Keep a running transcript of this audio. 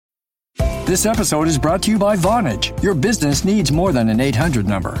This episode is brought to you by Vonage. Your business needs more than an 800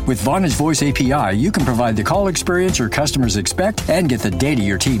 number. With Vonage Voice API, you can provide the call experience your customers expect and get the data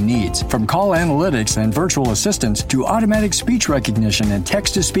your team needs. From call analytics and virtual assistants to automatic speech recognition and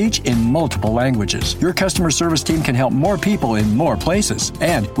text-to-speech in multiple languages, your customer service team can help more people in more places.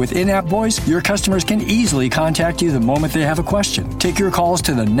 And with in-app voice, your customers can easily contact you the moment they have a question. Take your calls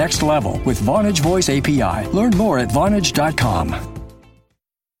to the next level with Vonage Voice API. Learn more at Vonage.com.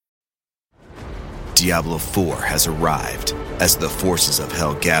 Diablo 4 has arrived. As the forces of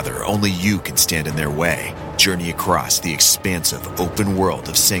hell gather, only you can stand in their way. Journey across the expansive open world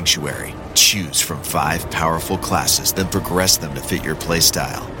of Sanctuary. Choose from 5 powerful classes, then progress them to fit your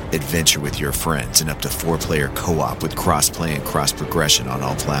playstyle. Adventure with your friends in up to 4-player co-op with cross-play and cross-progression on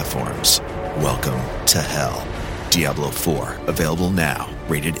all platforms. Welcome to hell. Diablo 4, available now.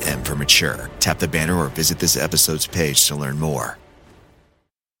 Rated M for mature. Tap the banner or visit this episode's page to learn more.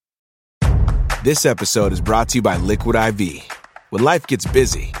 This episode is brought to you by Liquid IV. When life gets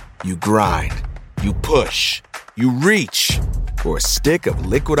busy, you grind, you push, you reach for a stick of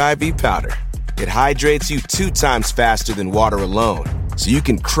Liquid IV powder. It hydrates you 2 times faster than water alone, so you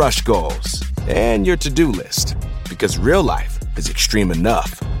can crush goals and your to-do list. Because real life is extreme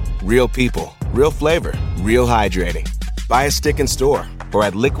enough. Real people, real flavor, real hydrating. Buy a stick in store or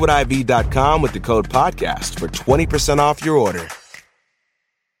at liquidiv.com with the code podcast for 20% off your order.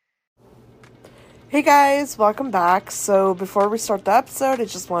 Hey guys, welcome back. So before we start the episode, I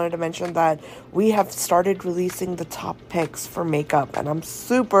just wanted to mention that we have started releasing the top picks for makeup, and I'm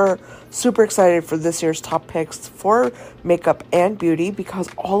super excited for this year's top picks for makeup and beauty, because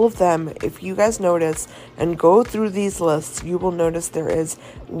all of them, if you guys notice and go through these lists, you will notice there is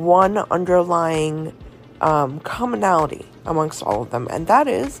one underlying commonality amongst all of them, and that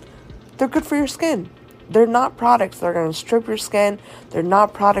is they're good for your skin. They're not products that are going to strip your skin. They're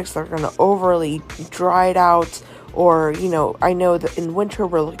not products that are going to overly dry it out. Or, I know that in winter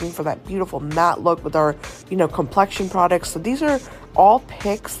we're looking for that beautiful matte look with our, complexion products. So these are all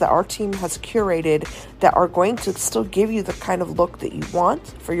picks that our team has curated that are going to still give you the kind of look that you want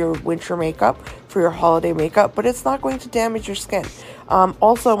for your winter makeup, for your holiday makeup, but it's not going to damage your skin.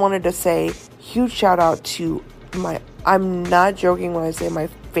 Also, I wanted to say huge shout out to I'm not joking when I say my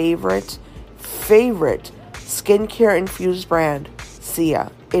favorite skincare infused brand,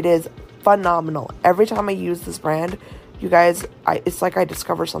 Sia. It is phenomenal. Every time I use this brand, you guys, it's like I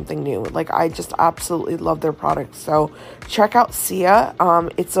discover something new. Like, I just absolutely love their products. So check out Sia.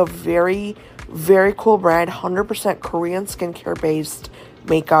 It's a very, very cool brand. 100% Korean skincare based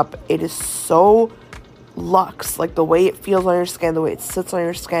makeup. It is so luxe, like the way it feels on your skin, the way it sits on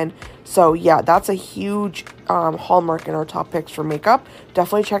your skin. So yeah, that's a huge hallmark in our top picks for makeup.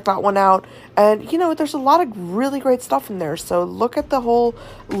 Definitely check that one out. And there's a lot of really great stuff in there, so look at the whole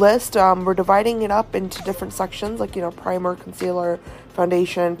list. We're dividing it up into different sections, like primer, concealer,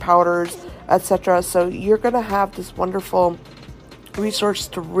 foundation, powders, etc. So you're gonna have this wonderful resource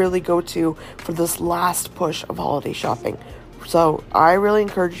to really go to for this last push of holiday shopping. So I really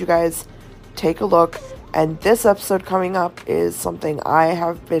encourage you guys, take a look. And this episode coming up is something I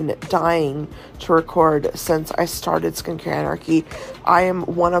have been dying to record since I started Skincare Anarchy. I am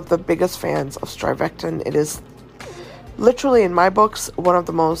one of the biggest fans of StriVectin. It is literally, in my books, one of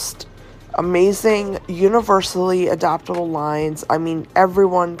the most amazing, universally adaptable lines. I mean,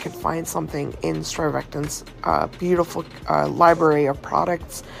 everyone can find something in StriVectin's beautiful library of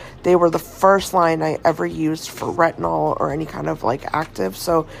products. They were the first line I ever used for retinol or any kind of active.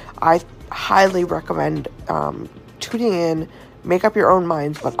 So I highly recommend tuning in. Make up your own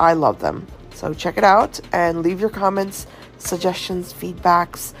minds, but I love them. So check it out and leave your comments, suggestions,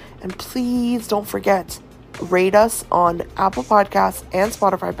 feedbacks, and please don't forget, rate us on Apple Podcasts and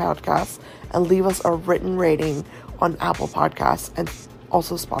Spotify Podcasts, and leave us a written rating on Apple Podcasts and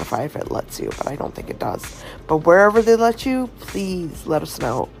also Spotify if it lets you, but I don't think it does. But wherever they let you, please let us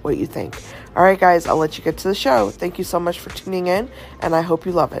know what you think. All right, guys, I'll let you get to the show. Thank you so much for tuning in, and I hope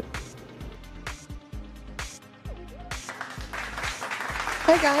you love it.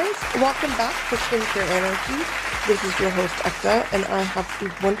 Hi guys, welcome back to Skincare Anarchy. This is your host Ekta, and I have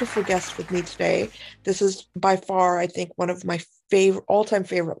a wonderful guest with me today. This is by far, I think, one of my all-time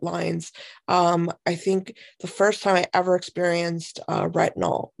favorite lines. I think the first time I ever experienced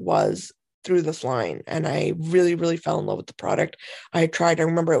retinol was through this line, and I really fell in love with the product. I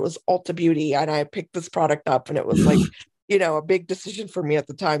remember it was Ulta Beauty, and I picked this product up, and it was like a big decision for me at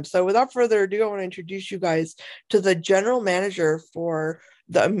the time. So without further ado, I want to introduce you guys to the general manager for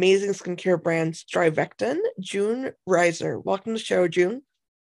the amazing skincare brand StriVectin, June Reiser. Welcome to the show, June.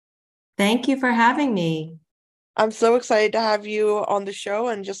 Thank you for having me. I'm so excited to have you on the show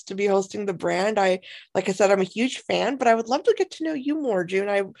and just to be hosting the brand. Like I said, I'm a huge fan, but I would love to get to know you more, June.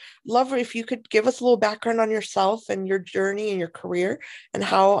 I love if you could give us a little background on yourself and your journey and your career and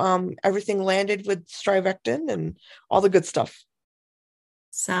how everything landed with StriVectin and all the good stuff.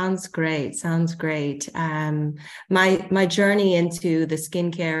 Sounds great. Sounds great. My journey into the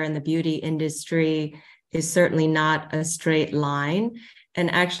skincare and the beauty industry is certainly not a straight line,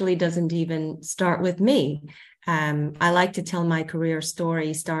 and actually doesn't even start with me. I like to tell my career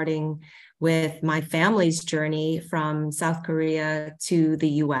story starting with my family's journey from South Korea to the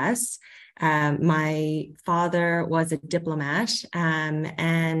US. My father was a diplomat,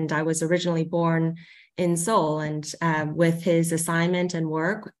 and I was originally born in Seoul. And with his assignment and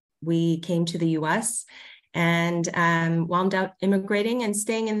work, we came to the US and wound up immigrating and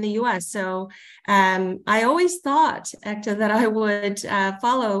staying in the US. So I always thought, Ekta, that I would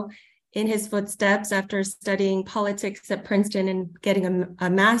follow in his footsteps after studying politics at Princeton and getting a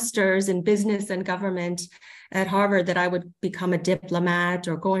master's in business and government at Harvard, that I would become a diplomat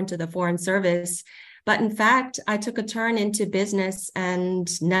or go into the Foreign Service. But in fact, I took a turn into business and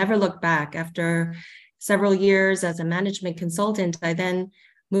never looked back. After several years as a management consultant, I then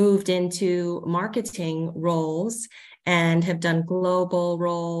moved into marketing roles and have done global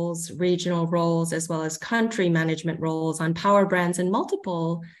roles, regional roles, as well as country management roles on power brands in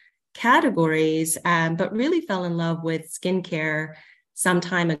multiple categories, but really fell in love with skincare some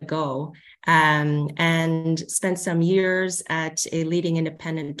time ago, and spent some years at a leading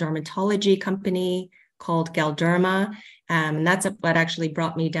independent dermatology company called Galderma. And that's what actually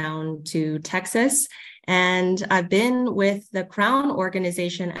brought me down to Texas. And I've been with the Crown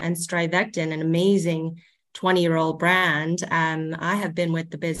organization and StriVectin, an amazing 20-year-old brand. I have been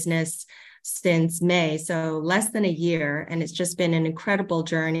with the business since May, so less than a year. And it's just been an incredible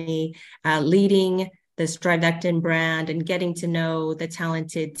journey leading the StriVectin brand and getting to know the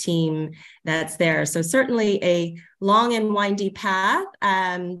talented team that's there. So certainly a long and windy path,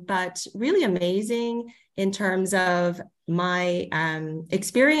 but really amazing in terms of my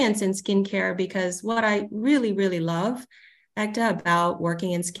experience in skincare, because what I really, really love, Ekta, about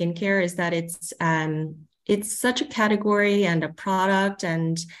working in skincare is that it's such a category and a product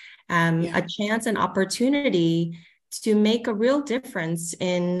and a chance and opportunity to make a real difference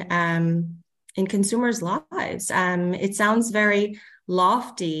in consumers' lives. It sounds very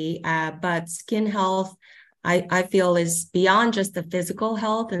lofty, but skin health, I feel, is beyond just the physical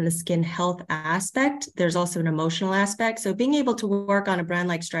health and the skin health aspect. There's also an emotional aspect. So being able to work on a brand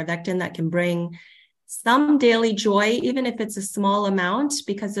like StriVectin that can bring some daily joy, even if it's a small amount,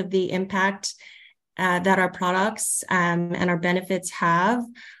 because of the impact that our products and our benefits have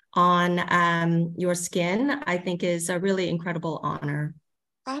on your skin, I think is a really incredible honor.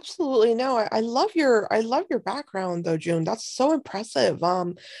 Absolutely. No, I love your background though, June. That's so impressive.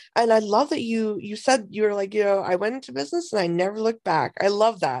 And I love that you said you were like, I went into business and I never looked back. I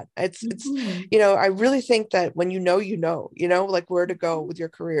love that. It's I really think that when like where to go with your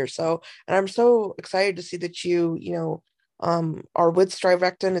career. So, and I'm so excited to see that are with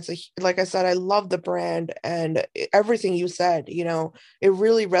StriVectin. Like I said, I love the brand and everything you said, it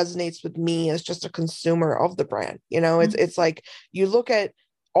really resonates with me as just a consumer of the brand. It's like you look at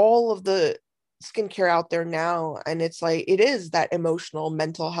all of the skincare out there now, and it's like it is that emotional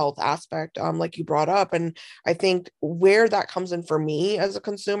mental health aspect like you brought up. And I think where that comes in for me as a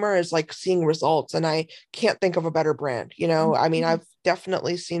consumer is like seeing results, and I can't think of a better brand. I mean, I've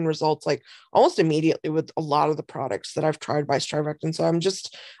definitely seen results like almost immediately with a lot of the products that I've tried by StriVectin. So I'm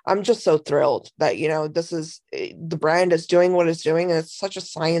just so thrilled that this is the brand is doing what it's doing, and it's such a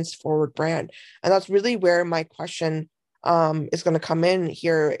science forward brand. And that's really where my question is going to come in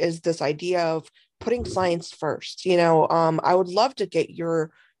here, is this idea of putting science first. I would love to get your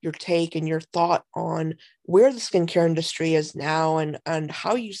take and your thought on where the skincare industry is now, and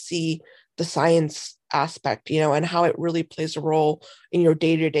how you see the science aspect, and how it really plays a role in your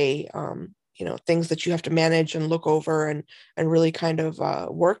day-to-day things that you have to manage and look over and really kind of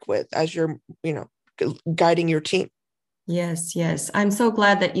work with as you're guiding your team. Yes. I'm so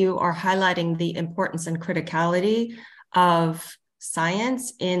glad that you are highlighting the importance and criticality of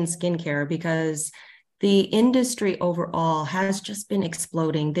science in skincare, because the industry overall has just been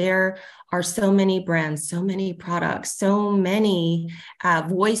exploding. There are so many brands, so many products, so many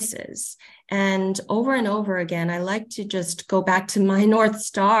voices. And over again, I like to just go back to my North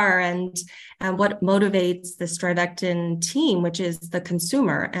Star and what motivates the StriVectin team, which is the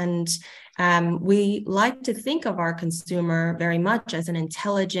consumer. And we like to think of our consumer very much as an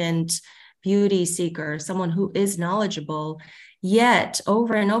intelligent beauty seeker, someone who is knowledgeable Yet,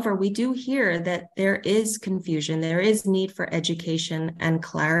 over and over, we do hear that there is confusion, there is need for education and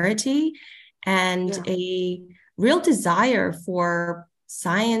clarity, and Yeah. a real desire for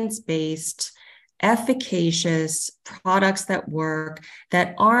science-based, efficacious products that work,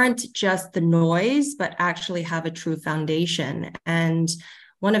 that aren't just the noise, but actually have a true foundation. And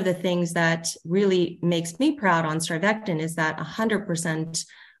one of the things that really makes me proud on StriVectin is that 100%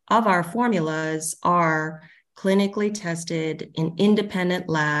 of our formulas are clinically tested in independent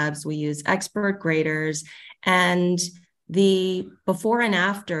labs. We use expert graders, and the before and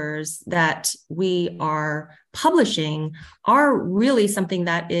afters that we are publishing are really something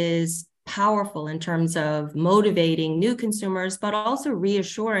that is powerful in terms of motivating new consumers, but also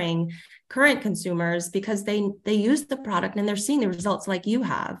reassuring current consumers because they use the product and they're seeing the results like you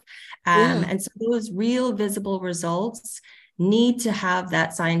have. Yeah. And so those real visible results need to have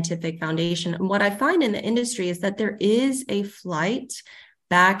that scientific foundation. And what I find in the industry is that there is a flight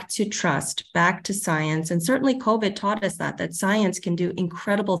back to trust, back to science. And certainly COVID taught us that science can do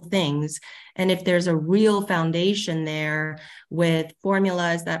incredible things. And if there's a real foundation there with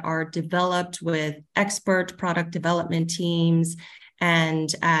formulas that are developed with expert product development teams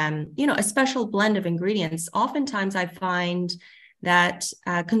and, a special blend of ingredients, oftentimes I find that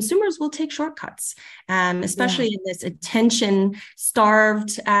consumers will take shortcuts, especially in this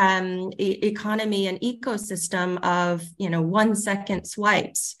attention-starved economy and ecosystem of 1 second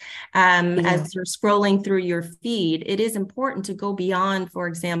swipes. As you're scrolling through your feed, it is important to go beyond, for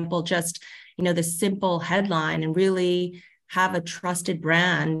example, just the simple headline and really have a trusted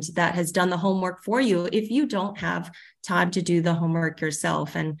brand that has done the homework for you if you don't have time to do the homework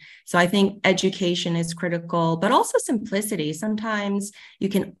yourself. And so I think education is critical, but also simplicity. Sometimes you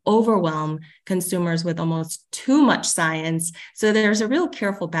can overwhelm consumers with almost too much science. So there's a real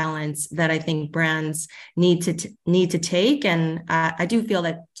careful balance that I think brands need to take. And I do feel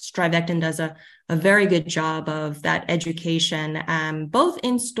that StriVectin does a very good job of that education, both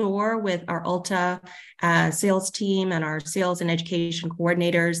in store with our Ulta sales team and our sales and education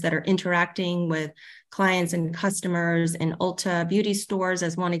coordinators that are interacting with clients and customers in Ulta beauty stores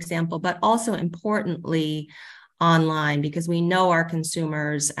as one example, but also importantly online, because we know our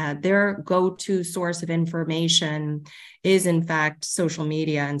consumers, their go-to source of information is in fact social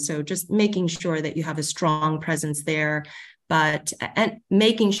media. And so just making sure that you have a strong presence there, and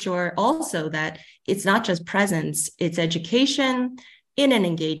making sure also that it's not just presence, it's education in an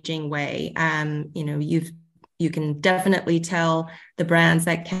engaging way. You can definitely tell the brands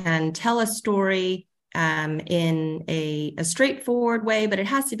that can tell a story in a straightforward way, but it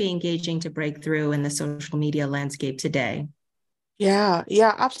has to be engaging to break through in the social media landscape today. Yeah,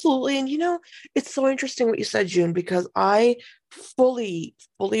 absolutely. And it's so interesting what you said, June, because I fully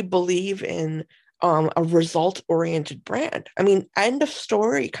believe in a result-oriented brand. I mean, end of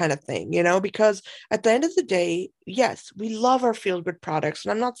story kind of thing, because at the end of the day, yes, we love our feel-good products.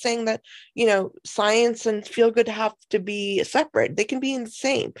 And I'm not saying that, science and feel-good have to be separate. They can be in the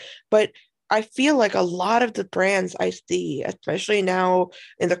same. But I feel like a lot of the brands I see, especially now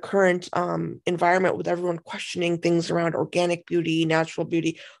in the current environment with everyone questioning things around organic beauty, natural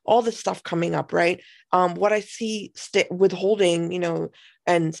beauty, all this stuff coming up, right? What I see withholding,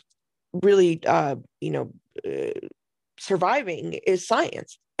 and really, surviving is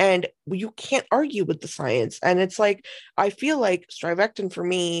science. And you can't argue with the science. And it's like, I feel like StriVectin for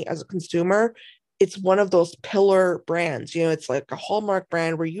me as a consumer, it's one of those pillar brands. It's like a hallmark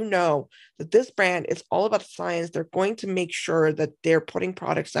brand where that this brand is all about science. They're going to make sure that they're putting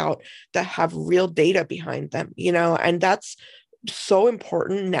products out that have real data behind them, and that's so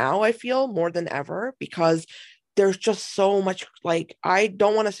important now, I feel, more than ever, because there's just so much, like, I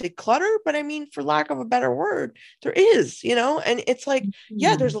don't want to say clutter, but I mean, for lack of a better word, there is, and it's like,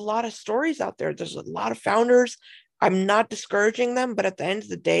 yeah, there's a lot of stories out there. There's a lot of founders. I'm not discouraging them, but at the end of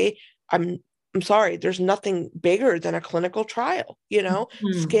the day, I'm sorry, there's nothing bigger than a clinical trial.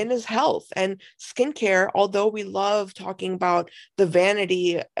 Skin is health, and skincare, although we love talking about the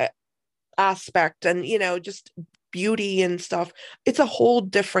vanity aspect and, just beauty and stuff, it's a whole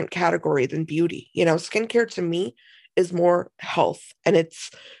different category than beauty. Skincare to me is more health, and it's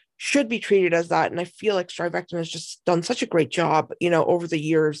should be treated as that. And I feel like StriVectin has just done such a great job, over the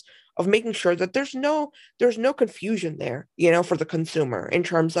years of making sure that there's no confusion there, for the consumer in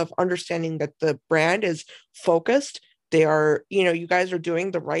terms of understanding that the brand is focused. They are, you guys are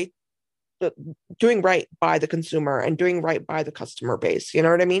doing right by the consumer and doing right by the customer base. You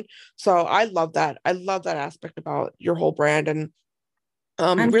know what I mean? So I love that. I love that aspect about your whole brand. And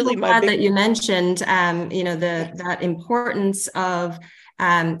I'm Really so my glad big that you mentioned, that importance of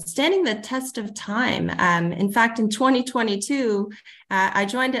standing the test of time. In fact, in 2022, I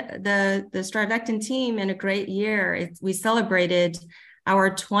joined the StriVectin team in a great year. We celebrated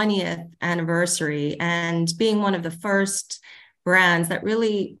our 20th anniversary, and being one of the first brands that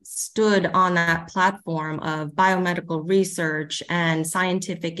really stood on that platform of biomedical research and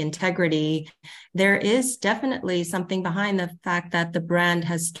scientific integrity, there is definitely something behind the fact that the brand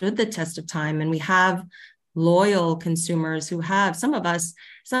has stood the test of time, and we have loyal consumers who have some of us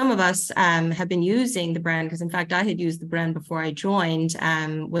have been using the brand, because in fact I had used the brand before I joined,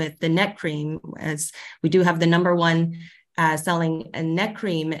 with the neck cream, as we do have the number one selling a neck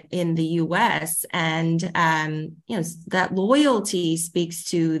cream in the US. And, that loyalty speaks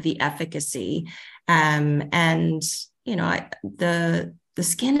to the efficacy. And, the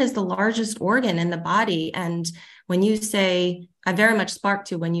skin is the largest organ in the body. And when you say, I very much spark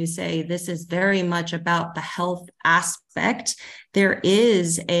to when you say this is very much about the health aspect, there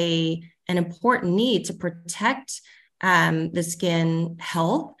is an important need to protect the skin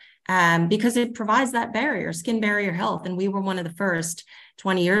health, because it provides that barrier, skin barrier health. And we were one of the first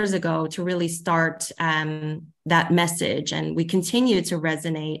 20 years ago to really start that message. And we continue to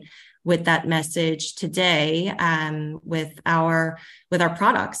resonate with that message today, with our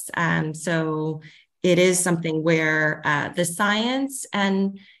products. So it is something where the science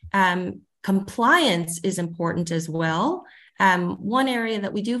and compliance is important as well. One area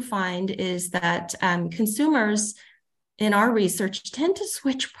that we do find is that consumers in our research tend to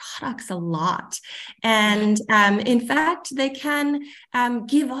switch products a lot. And in fact, they can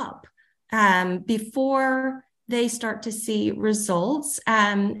give up before they start to see results.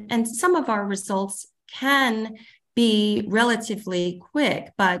 And some of our results can be relatively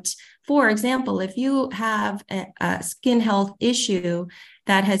quick. But for example, if you have a skin health issue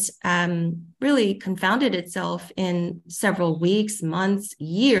that has really confounded itself in several weeks, months,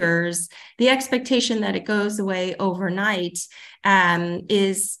 years, the expectation that it goes away overnight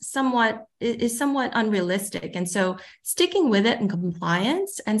is somewhat unrealistic. And so sticking with it and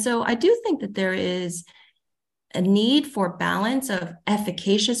compliance. And so I do think that there is a need for balance of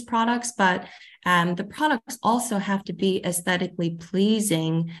efficacious products, but the products also have to be aesthetically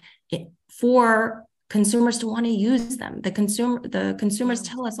pleasing for consumers to want to use them. The consumers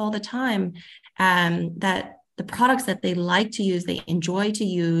tell us all the time that the products that they like to use, they enjoy to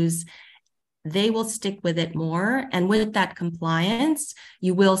use, they will stick with it more. And with that compliance,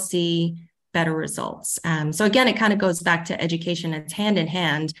 you will see better results. So again, it kind of goes back to education. It's hand in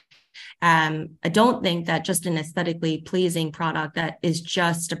hand. I don't think that just an aesthetically pleasing product that is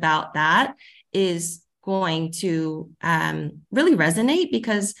just about that is going to really resonate,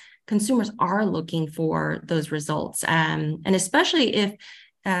 because consumers are looking for those results. And especially if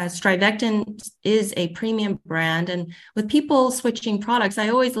StriVectin is a premium brand. And with people switching products, I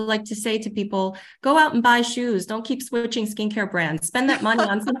always like to say to people, go out and buy shoes. Don't keep switching skincare brands. Spend that money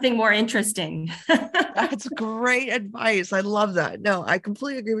on something more interesting. That's great advice. I love that. No, I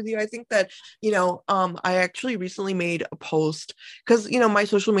completely agree with you. I think that, I actually recently made a post because, my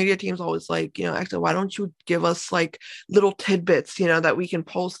social media team's always like, actually, why don't you give us like little tidbits, that we can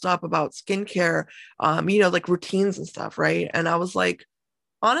post up about skincare, like routines and stuff. Right. And I was like,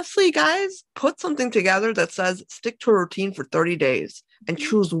 honestly, guys, put something together that says stick to a routine for 30 days and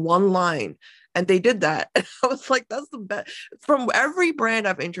choose one line. And they did that. And I was like, that's the best. From every brand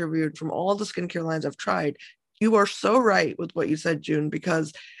I've interviewed, from all the skincare lines I've tried, you are so right with what you said, June,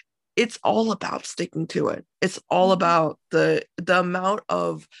 because it's all about sticking to it. It's all about the amount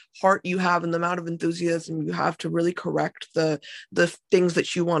of heart you have and the amount of enthusiasm you have to really correct the things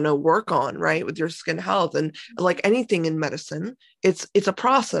that you want to work on, right, with your skin health. And like anything in medicine, it's a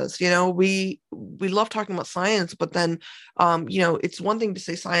process. We love talking about science, but then it's one thing to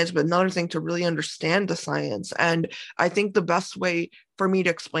say science, but another thing to really understand the science. And I think the best way for me to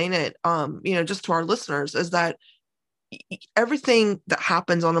explain it, just to our listeners, is that everything that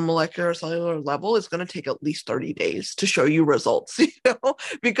happens on a molecular cellular level is going to take at least 30 days to show you results,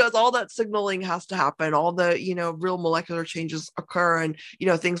 because all that signaling has to happen, all the, real molecular changes occur. And,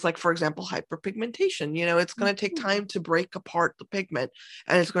 things like, for example, hyperpigmentation, it's going to take time to break apart the pigment,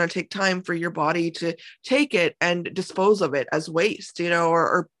 and it's going to take time for your body to take it and dispose of it as waste,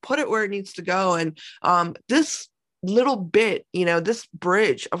 or put it where it needs to go. And this little bit, this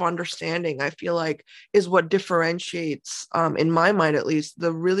bridge of understanding, I feel like is what differentiates, in my mind at least,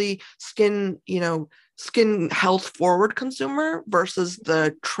 the really skin health forward consumer versus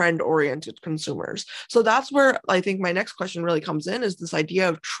the trend oriented consumers. So that's where I think my next question really comes in, is this idea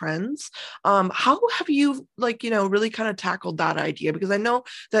of trends. How have you really kind of tackled that idea? Because I know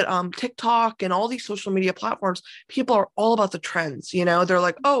that TikTok and all these social media platforms, people are all about the trends. They're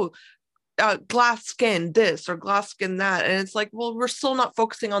like, oh, glass skin this or glass skin that, and it's like, well, we're still not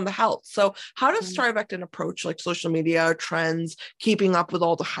focusing on the health. So how does StriVectin approach like social media trends, keeping up with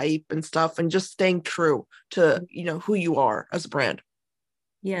all the hype and stuff, and just staying true to who you are as a brand?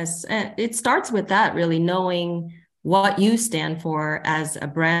 Yes, and it starts with that, really knowing what you stand for as a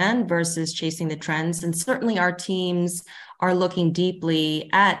brand versus chasing the trends. And certainly our teams are looking deeply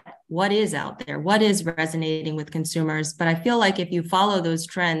at what is out there, what is resonating with consumers. But I feel like if you follow those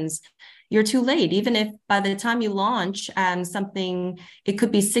trends, you're too late. Even if by the time you launch something, it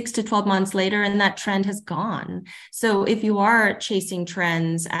could be 6 to 12 months later and that trend has gone. So if you are chasing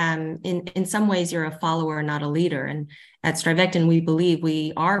trends, in some ways you're a follower, not a leader. And at StriVectin, we believe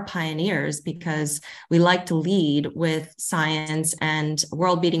we are pioneers because we like to lead with science and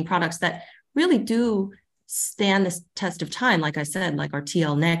world-beating products that really do stand the test of time. Like I said, like our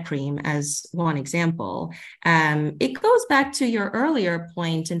TL neck cream as one example. It goes back to your earlier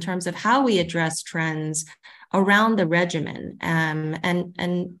point in terms of how we address trends around the regimen,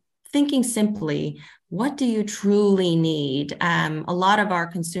 and thinking simply, what do you truly need? A lot of our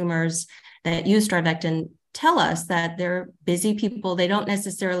consumers that use StriVectin tell us that they're busy people. They don't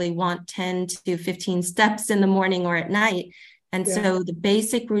necessarily want 10 to 15 steps in the morning or at night. And so the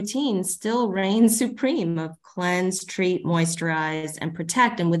basic routine still reigns supreme of cleanse, treat, moisturize, and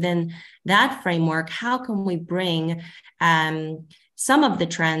protect. And within that framework, how can we bring some of the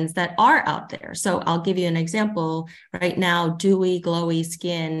trends that are out there? So I'll give you an example. Right now, dewy, glowy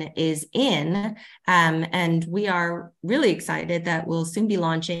skin is in, and we are really excited that we'll soon be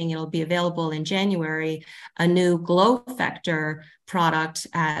launching, it'll be available in January, a new Glow Factor product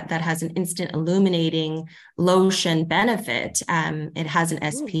that has an instant illuminating lotion benefit. It has an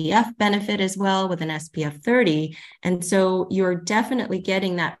SPF benefit as well, with an SPF 30. And so you're definitely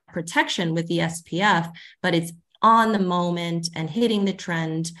getting that protection with the SPF, but it's on the moment and hitting the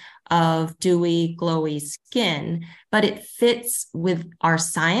trend of dewy, glowy skin. But it fits with our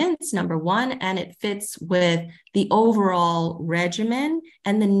science, number one, and it fits with the overall regimen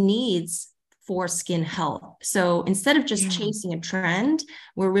and the needs for skin health. So instead of just chasing a trend,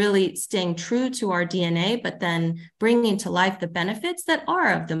 we're really staying true to our DNA, but then bringing to life the benefits that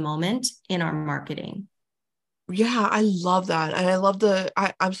are of the moment in our marketing. Yeah, I love that. And I love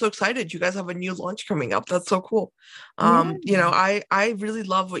I'm so excited. You guys have a new launch coming up. That's so cool. I really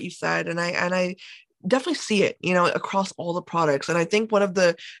love what you said. And I definitely see it, across all the products. And I think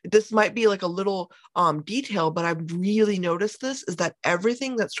this might be like a little detail, but I've really noticed this, is that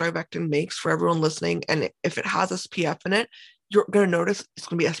everything that StriVectin makes, for everyone listening, and if it has SPF in it, you're going to notice it's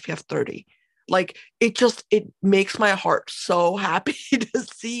going to be SPF 30. Like it makes my heart so happy to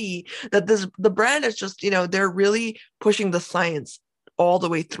see that the brand is just, they're really pushing the science all the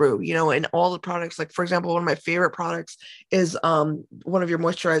way through, and all the products. Like, for example, one of my favorite products is one of your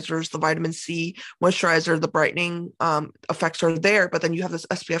moisturizers, the vitamin C moisturizer. The brightening effects are there, but then you have this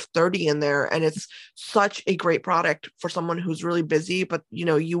SPF 30 in there, and it's such a great product for someone who's really busy, but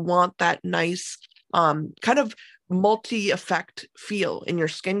you want that nice kind of multi-effect feel in your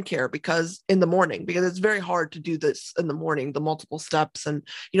skincare, because it's very hard to do this in the morning, the multiple steps, and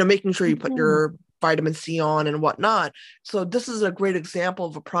making sure you put your vitamin C on and whatnot. So this is a great example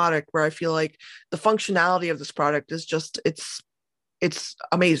of a product where I feel like the functionality of this product is just, it's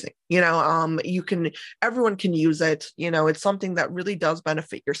amazing. Everyone can use it. It's something that really does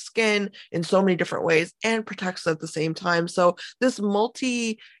benefit your skin in so many different ways and protects at the same time. So this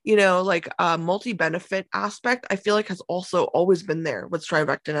multi-benefit aspect, I feel like has also always been there with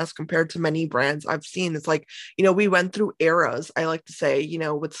StriVectin as compared to many brands I've seen. It's like, we went through eras, I like to say,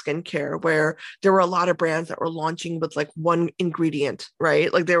 with skincare, where there were a lot of brands that were launching with like one ingredient,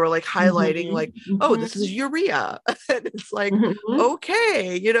 right? Like they were like highlighting oh, this is urea. And it's like,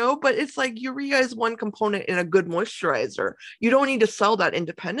 okay, but it's like urea is one component in a good moisturizer. You don't need to sell that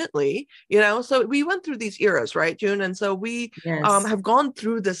independently, so we went through these eras, right, June? And so we have gone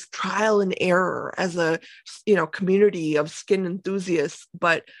through this trial and error as a community of skin enthusiasts.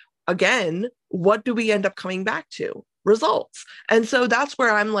 But again, what do we end up coming back to? Results. And so that's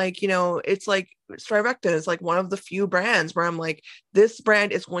where I'm like, it's like StriVectin is like one of the few brands where I'm like, this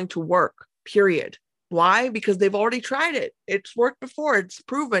brand is going to work, period. Why? Because they've already tried it. It's worked before. It's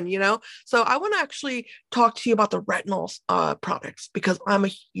proven, you know? So I want to actually talk to you about the retinol products, because I'm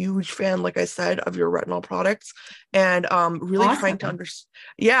a huge fan, like I said, of your retinol products, and really Awesome. trying to understand.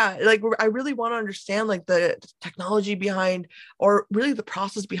 Yeah, like I really want to understand like the technology behind, or really the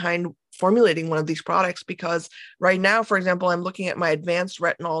process behind formulating one of these products, because right now, for example, I'm looking at my advanced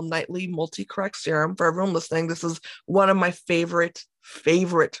retinol nightly multi-correct serum. For everyone listening, this is one of my favorite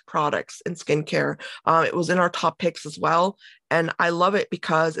products in skincare. It was in our top picks as well. And I love it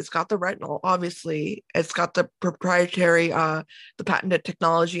because it's got the retinol, obviously. It's got the proprietary, the patented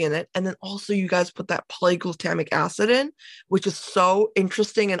technology in it. And then also you guys put that polyglutamic acid in, which is so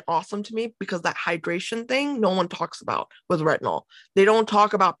interesting and awesome to me, because that hydration thing, no one talks about with retinol. They don't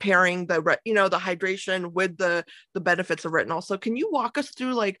talk about pairing the hydration with the benefits of retinol. So can you walk us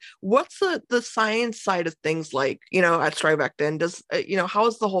through like, what's the science side of things like, at StriVectin? Does, how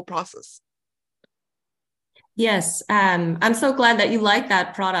is the whole process? Yes, I'm so glad that you like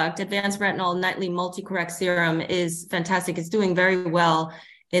that product. Advanced Retinol Nightly Multi-Correct Serum is fantastic. It's doing very well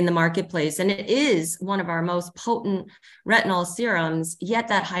in the marketplace, and it is one of our most potent retinol serums, yet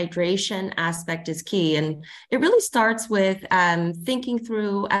that hydration aspect is key. And it really starts with thinking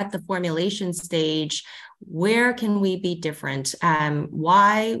through at the formulation stage, where can we be different?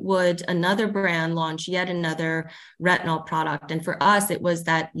 Why would another brand launch yet another retinol product? And for us, it was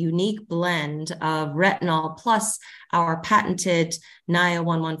that unique blend of retinol plus our patented NIA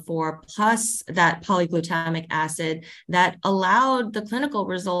 114 plus that polyglutamic acid that allowed the clinical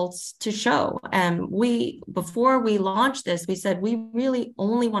results to show. Before we launched this, we said we really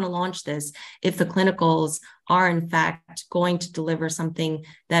only want to launch this if the clinicals are in fact going to deliver something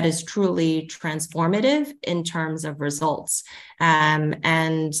that is truly transformative in terms of results.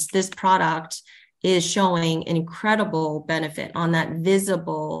 And this product is showing an incredible benefit on that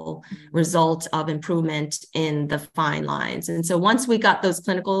visible result of improvement in the fine lines. And so once we got those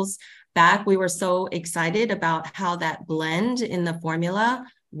clinicals back, we were so excited about how that blend in the formula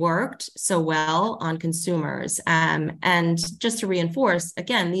worked so well on consumers. And just to reinforce,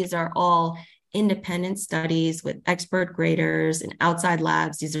 again, these are all independent studies with expert graders and outside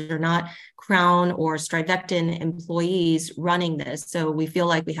labs. These are not Crown or StriVectin employees running this. So we feel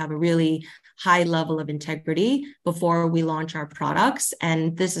like we have a really high level of integrity before we launch our products.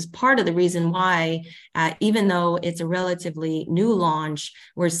 And this is part of the reason why, even though it's a relatively new launch,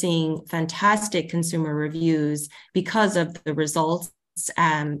 we're seeing fantastic consumer reviews because of the results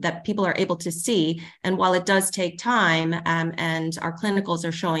that people are able to see. And while it does take time, and our clinicals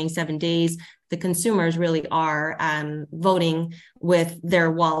are showing 7 days, the consumers really are voting with their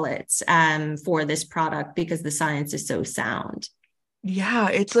wallets for this product because the science is so sound. Yeah,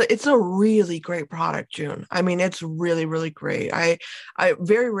 it's a really great product, June. I mean, it's really, really great. I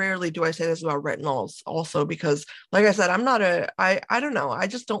very rarely do I say this about retinols also, because like I said, I don't know. I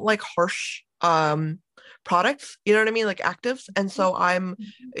just don't like harsh products, you know what I mean? Like actives. And so I'm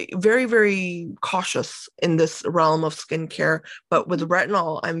very, very cautious in this realm of skincare, but with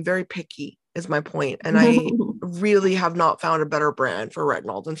retinol, I'm very picky is my point. And I really have not found a better brand for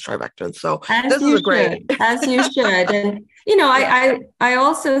retinol than StriVectin. So this is a great. As you should. And, I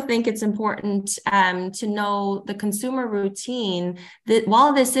also think it's important to know the consumer routine, that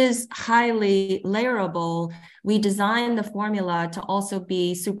while this is highly layerable, we designed the formula to also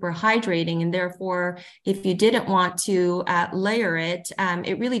be super hydrating. And therefore, if you didn't want to layer it,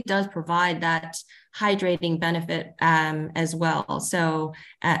 it really does provide that hydrating benefit as well. So,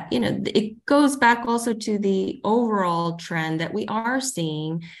 it goes back also to the overall trend that we are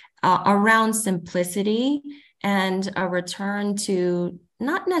seeing around simplicity and a return to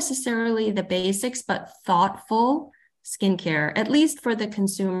not necessarily the basics, but thoughtful skincare, at least for the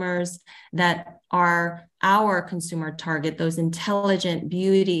consumers that are our consumer target, those intelligent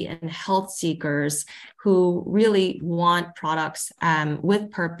beauty and health seekers who really want products with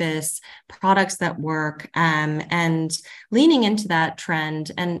purpose, products that work, and leaning into that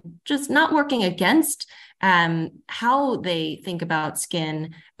trend and just not working against how they think about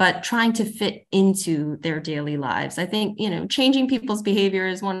skin, but trying to fit into their daily lives. I think, changing people's behavior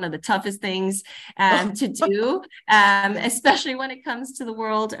is one of the toughest things to do, especially when it comes to the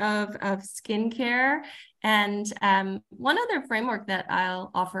world of skincare. And one other framework that I'll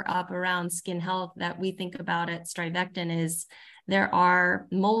offer up around skin health that we think about at StriVectin is there are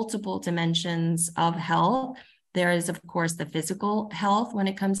multiple dimensions of health. There is, of course, the physical health when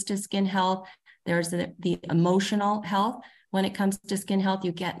it comes to skin health. There's the emotional health, when it comes to skin health,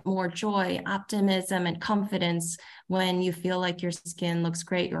 you get more joy, optimism, and confidence when you feel like your skin looks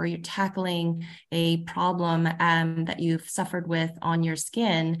great or you're tackling a problem that you've suffered with on your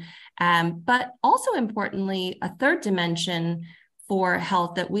skin. But also importantly, a third dimension for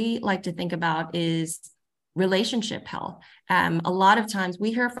health that we like to think about is relationship health. A lot of times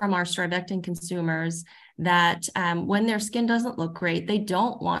we hear from our StriVectin consumers that when their skin doesn't look great, they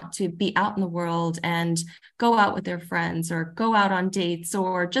don't want to be out in the world and go out with their friends or go out on dates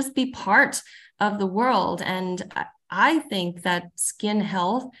or just be part of the world. And I think that skin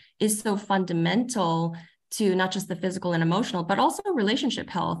health is so fundamental to not just the physical and emotional, but also relationship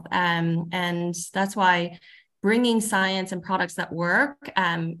health. And that's why bringing science and products that work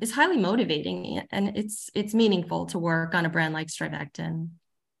is highly motivating, and it's meaningful to work on a brand like StriVectin.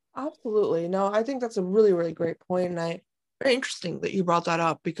 Absolutely. No, I think that's a really, really great point. And very interesting that you brought that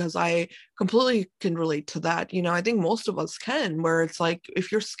up, because I completely can relate to that. I think most of us can, where it's like,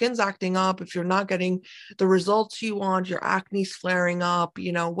 if your skin's acting up, if you're not getting the results you want, your acne's flaring up,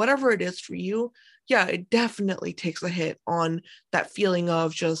 whatever it is for you, yeah, it definitely takes a hit on that feeling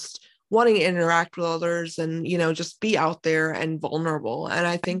of just wanting to interact with others and, just be out there and vulnerable. And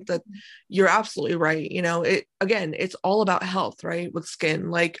I think that you're absolutely right. It's all about health, right? With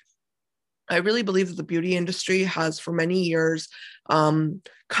skin. Like, I really believe that the beauty industry has for many years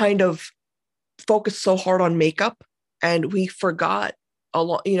kind of focused so hard on makeup, and we forgot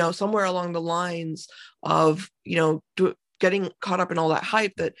somewhere along the lines of, getting caught up in all that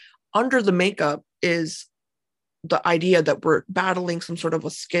hype, that under the makeup is the idea that we're battling some sort of a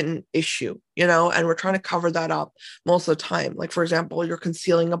skin issue, and we're trying to cover that up most of the time. Like, for example, you're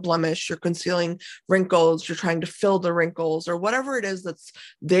concealing a blemish, you're concealing wrinkles, you're trying to fill the wrinkles or whatever it is that's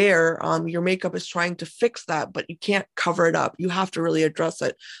there. Your makeup is trying to fix that, but you can't cover it up. You have to really address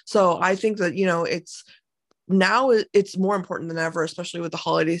it. So I think that, it's more important than ever, especially with the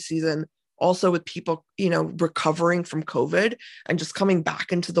holiday season. Also with people, recovering from COVID and just coming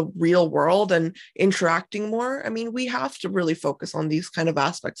back into the real world and interacting more. I mean, we have to really focus on these kind of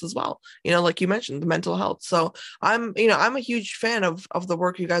aspects as well. Like you mentioned, the mental health. So I'm a huge fan of the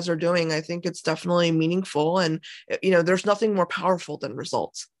work you guys are doing. I think it's definitely meaningful, and, there's nothing more powerful than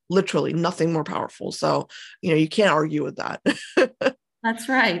results. Literally nothing more powerful. So, you can't argue with that. That's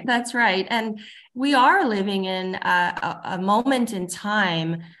right. That's right. And we are living in a moment in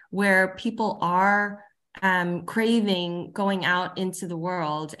time where people are craving going out into the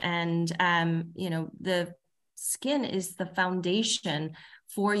world. And, the skin is the foundation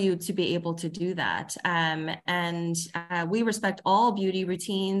for you to be able to do that. And we respect all beauty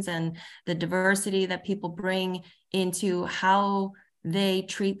routines and the diversity that people bring into how they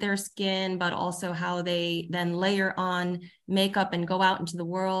treat their skin, but also how they then layer on makeup and go out into the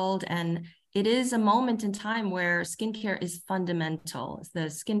world. And it is a moment in time where skincare is fundamental. It's the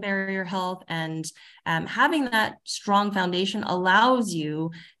skin barrier health, and having that strong foundation allows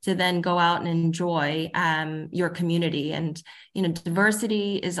you to then go out and enjoy your community. And,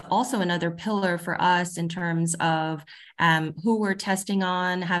 diversity is also another pillar for us in terms of who we're testing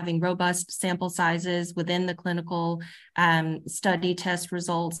on, having robust sample sizes within the clinical study test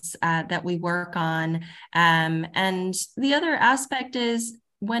results that we work on. And the other aspect is,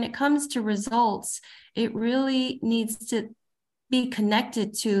 when it comes to results, it really needs to be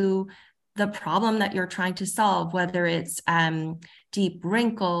connected to the problem that you're trying to solve, whether it's deep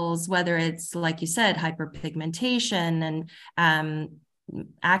wrinkles, whether it's, like you said, hyperpigmentation and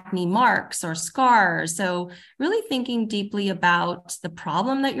acne marks or scars. So really thinking deeply about the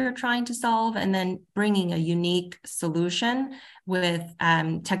problem that you're trying to solve, and then bringing a unique solution with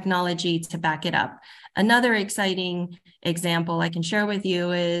technology to back it up. Another exciting example I can share with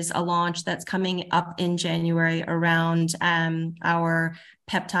you is a launch that's coming up in January around our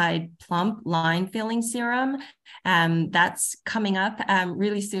peptide plump line filling serum. That's coming up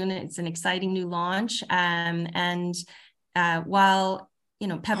really soon. It's an exciting new launch. While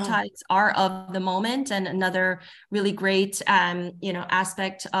peptides are of the moment, and another really great,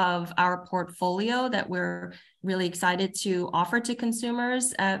 aspect of our portfolio that we're really excited to offer to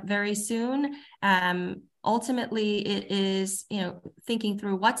consumers very soon. Ultimately, it is, thinking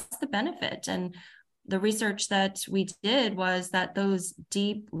through what's the benefit. And the research that we did was that those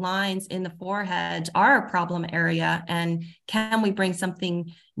deep lines in the forehead are a problem area, and can we bring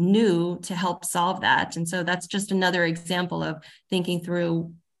something new to help solve that? And so that's just another example of thinking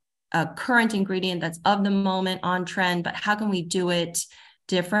through a current ingredient that's of the moment, on trend, but how can we do it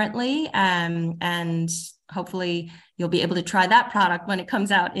differently? And hopefully you'll be able to try that product when it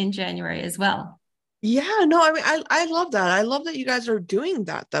comes out in January as well. Yeah, no, I mean, I love that. I love that you guys are doing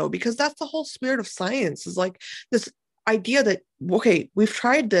that, though, because that's the whole spirit of science, is like this idea that, okay, we've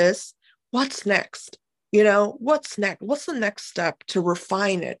tried this, what's next? What's next? What's the next step to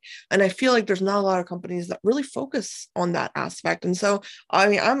refine it? And I feel like there's not a lot of companies that really focus on that aspect. And so, I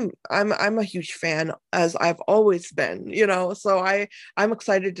mean, I'm a huge fan, as I've always been, so I'm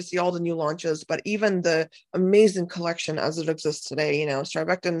excited to see all the new launches, but even the amazing collection as it exists today,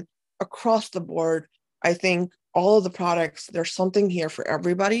 StriVectin across the board. I think all of the products, there's something here for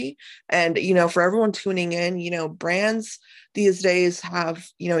everybody. And, for everyone tuning in, brands these days have,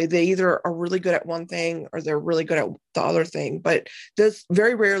 they either are really good at one thing or they're really good at the other thing. But there's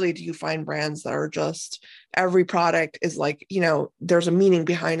very rarely do you find brands that are just, every product is like, there's a meaning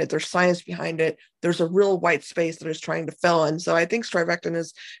behind it. There's science behind it. There's a real white space that is trying to fill. And so I think StriVectin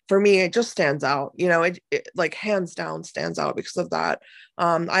is, for me, it just stands out, it like hands down stands out because of that.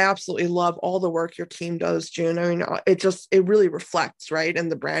 I absolutely love all the work your team does, June. I mean, it really reflects, right, in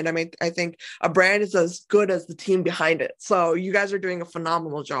the brand. I mean, I think a brand is as good as the team behind it. So you guys are doing a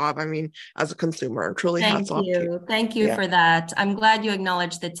phenomenal job. I mean, as a consumer, truly hats off to you. Thank you for that. I'm glad you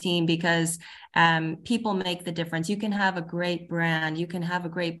acknowledged the team, because people make the difference. You can have a great brand, you can have a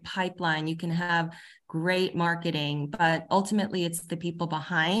great pipeline, you can have great marketing, but ultimately it's the people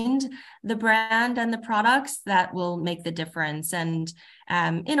behind the brand and the products that will make the difference. And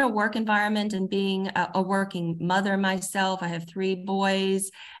in a work environment, and being a working mother myself, I have 3 boys,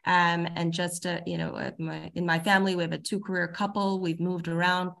 and just in my family we have a 2-career couple. We've moved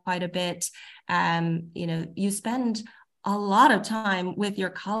around quite a bit. You spend a lot of time with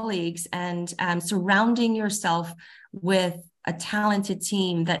your colleagues, and surrounding yourself with a talented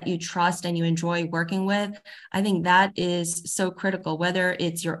team that you trust and you enjoy working with. I think that is so critical, whether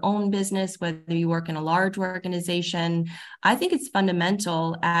it's your own business, whether you work in a large organization. I think it's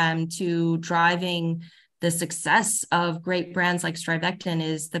fundamental to driving the success of great brands like StriVectin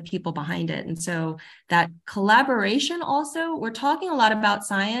is the people behind it. And so that collaboration also, we're talking a lot about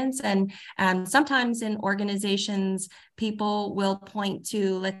science, and sometimes in organizations, people will point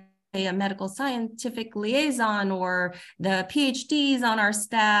to, let's say, a medical scientific liaison, or the PhDs on our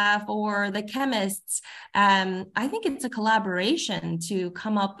staff, or the chemists. I think it's a collaboration to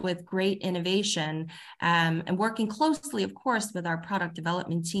come up with great innovation, and working closely, of course, with our product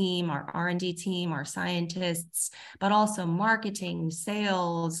development team, our R&D team, our scientists, but also marketing,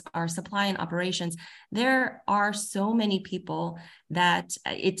 sales, our supply and operations. There are so many people that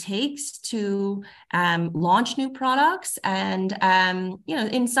it takes to launch new products, and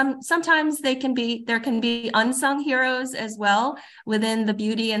sometimes there can be unsung heroes as well within the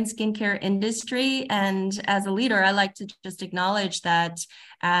beauty and skincare industry. And as a leader, I like to just acknowledge that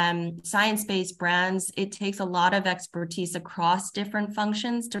science-based brands, it takes a lot of expertise across different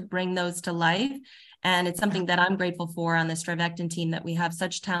functions to bring those to life. And it's something that I'm grateful for on the StriVectin team, that we have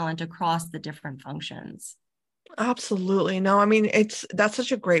such talent across the different functions. Absolutely. No, I mean, that's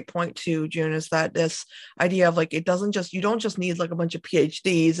such a great point too, June, is that this idea of like, you don't just need like a bunch of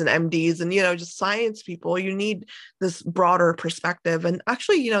PhDs and MDs and, just science people. You need this broader perspective. And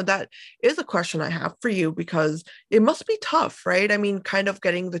actually, that is a question I have for you, because it must be tough, right? I mean, kind of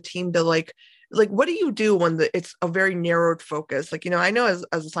getting the team to like, what do you do when it's a very narrowed focus? Like, I know as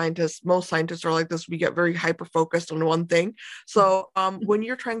a scientist, most scientists are like this, we get very hyper focused on one thing. So when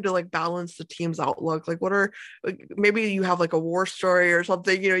you're trying to like balance the team's outlook, like maybe you have like a war story or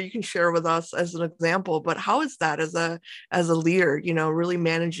something, you can share with us as an example, but how is that as a leader, really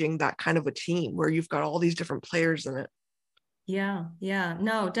managing that kind of a team where you've got all these different players in it? Yeah,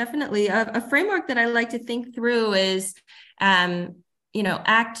 no, definitely. A framework that I like to think through is,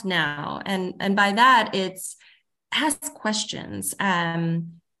 act now. And by that, it's ask questions,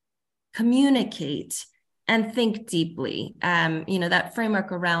 communicate, and think deeply. That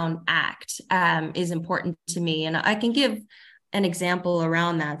framework around act is important to me. And I can give an example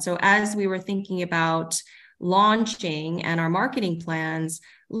around that. So as we were thinking about launching and our marketing plans,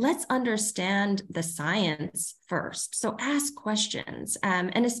 let's understand the science first. So ask questions,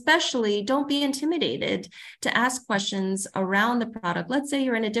 and especially don't be intimidated to ask questions around the product. Let's say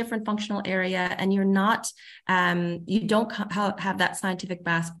you're in a different functional area and you're not, you don't have that scientific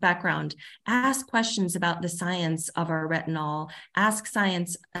background. Ask questions about the science of our retinol. Ask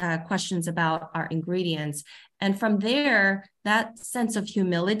science questions about our ingredients. And from there, that sense of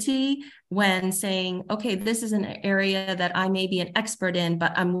humility when saying, okay, this is an area that I may be an expert in,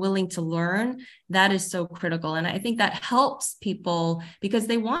 but I'm willing to learn, that is so critical. And I think that helps people because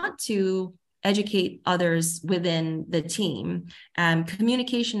they want to educate others within the team.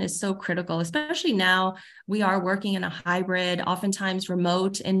 Communication is so critical, especially now we are working in a hybrid, oftentimes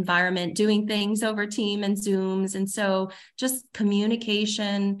remote environment, doing things over Teams and Zooms. And so just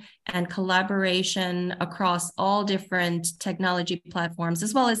communication and collaboration across all different technology platforms,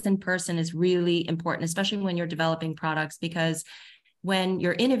 as well as in person, is really important, especially when you're developing products, because when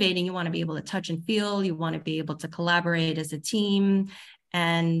you're innovating, you want to be able to touch and feel, you want to be able to collaborate as a team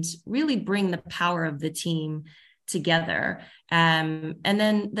and really bring the power of the team together. And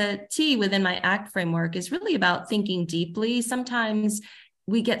then the T within my ACT framework is really about thinking deeply. Sometimes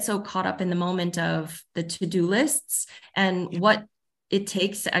we get so caught up in the moment of the to-do lists and what it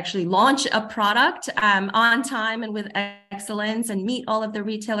takes to actually launch a product on time and with excellence and meet all of the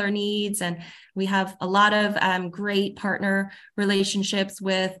retailer needs. And we have a lot of great partner relationships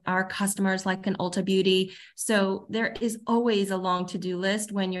with our customers like an Ulta Beauty. So there is always a long to-do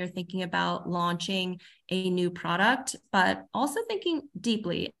list when you're thinking about launching a new product, but also thinking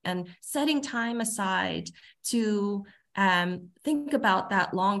deeply and setting time aside to think about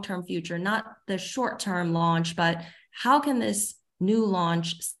that long-term future, not the short-term launch, but how can this new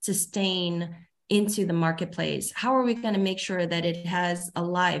launch sustain into the marketplace? How are we going to make sure that it has a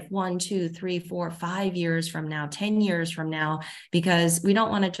life 1, 2, 3, 4, 5 years from now, 10 years from now? Because we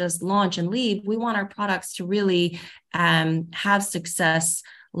don't want to just launch and leave. We want our products to really have success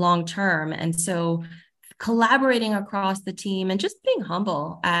long term. And so collaborating across the team and just being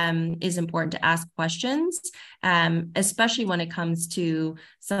humble is important, to ask questions, especially when it comes to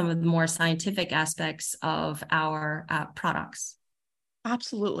some of the more scientific aspects of our products.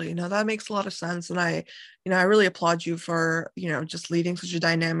 Absolutely. No, that makes a lot of sense. And I really applaud you for, just leading such a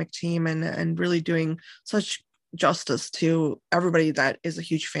dynamic team and really doing such justice to everybody that is a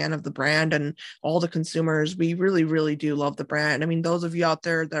huge fan of the brand and all the consumers. We really, really do love the brand. I mean, those of you out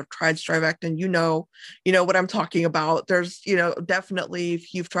there that have tried StriVectin, you know what I'm talking about. There's, definitely,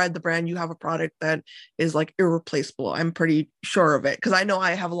 if you've tried the brand, you have a product that is like irreplaceable. I'm pretty sure of it because I know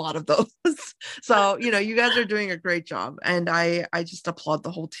I have a lot of those. So, you guys are doing a great job. And I just applaud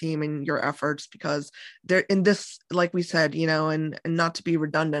the whole team and your efforts, because they're in this, like we said, and not to be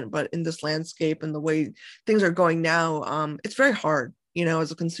redundant, but in this landscape and the way things are going now, it's very hard,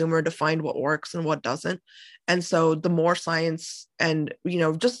 as a consumer, to find what works and what doesn't. And so the more science and,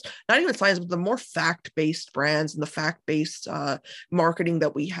 just not even science, but the more fact-based brands and the fact-based marketing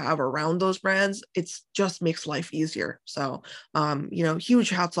that we have around those brands, it's just makes life easier. So, huge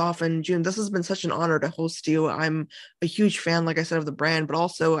hats off. And June, this has been such an honor to host you. I'm a huge fan, like I said, of the brand, but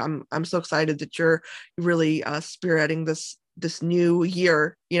also I'm so excited that you're really spearheading this new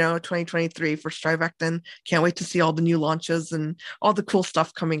year, 2023 for StriVectin. Can't wait to see all the new launches and all the cool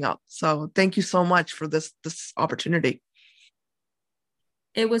stuff coming up. So thank you so much for this opportunity.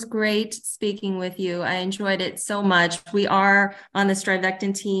 It was great speaking with you. I enjoyed it so much. We are on the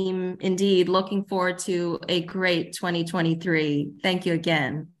StriVectin team, indeed, looking forward to a great 2023. Thank you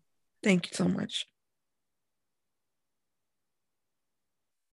again. Thank you so much.